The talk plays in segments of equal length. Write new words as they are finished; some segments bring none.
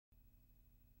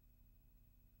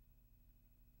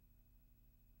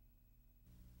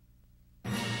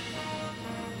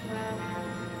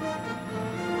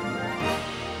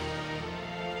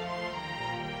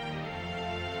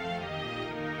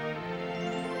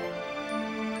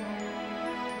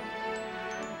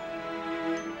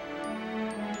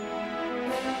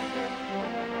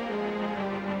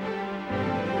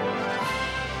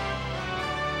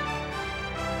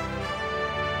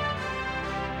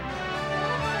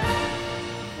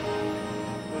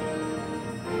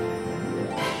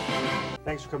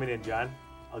Thanks for coming in, John.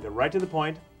 I'll get right to the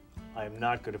point. I am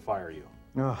not going to fire you.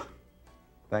 Oh,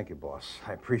 thank you, boss.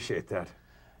 I appreciate that.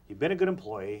 You've been a good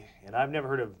employee, and I've never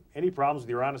heard of any problems with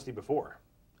your honesty before.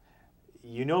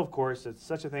 You know, of course, that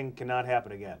such a thing cannot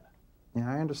happen again. Yeah,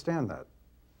 I understand that.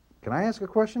 Can I ask a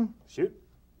question? Shoot.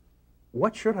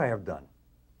 What should I have done?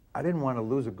 I didn't want to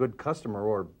lose a good customer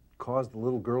or cause the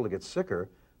little girl to get sicker,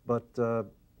 but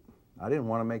I didn't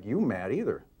want to make you mad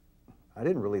either. I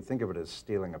didn't really think of it as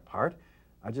stealing a part.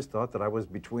 I just thought that I was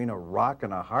between a rock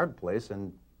and a hard place,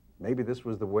 and maybe this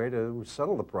was the way to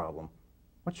settle the problem.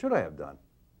 What should I have done?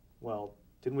 Well,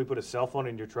 didn't we put a cell phone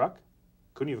in your truck?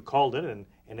 Couldn't you have called in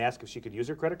and asked if she could use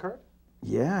her credit card?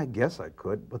 Yeah, I guess I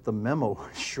could, but the memo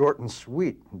was short and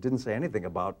sweet and didn't say anything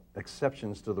about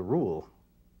exceptions to the rule.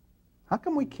 How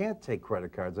come we can't take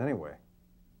credit cards anyway?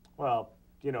 Well,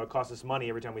 you know, it costs us money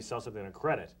every time we sell something on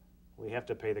credit. We have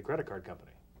to pay the credit card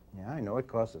company. Yeah, I know it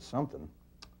costs us something.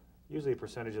 Usually a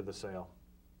percentage of the sale.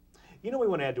 You know we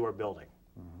want to add to our building.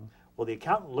 Well, the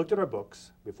accountant looked at our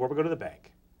books before we go to the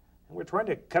bank, and we're trying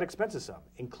to cut expenses some,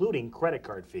 including credit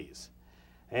card fees.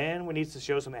 And we need to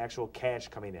show some actual cash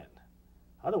coming in.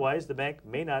 Otherwise, the bank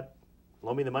may not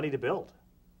loan me the money to build.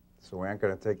 So we aren't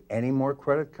going to take any more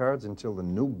credit cards until the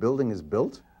new building is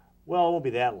built? Well, it won't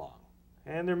be that long,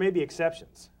 and there may be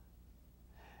exceptions.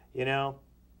 You know,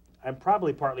 I'm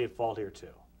probably partly at fault here, too.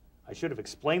 I should have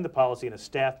explained the policy in a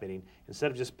staff meeting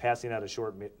instead of just passing out a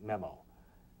short memo.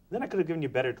 Then I could have given you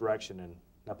better direction and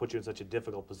not put you in such a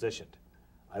difficult position.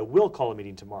 I will call a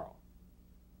meeting tomorrow.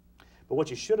 But what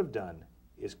you should have done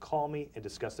is call me and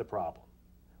discuss the problem.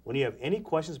 When you have any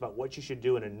questions about what you should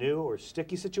do in a new or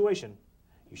sticky situation,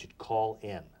 you should call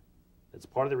in. That's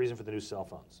part of the reason for the new cell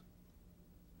phones.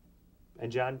 And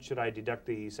John, should I deduct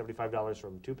the $75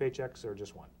 from 2 paychecks or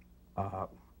just one?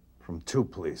 From 2,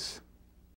 please.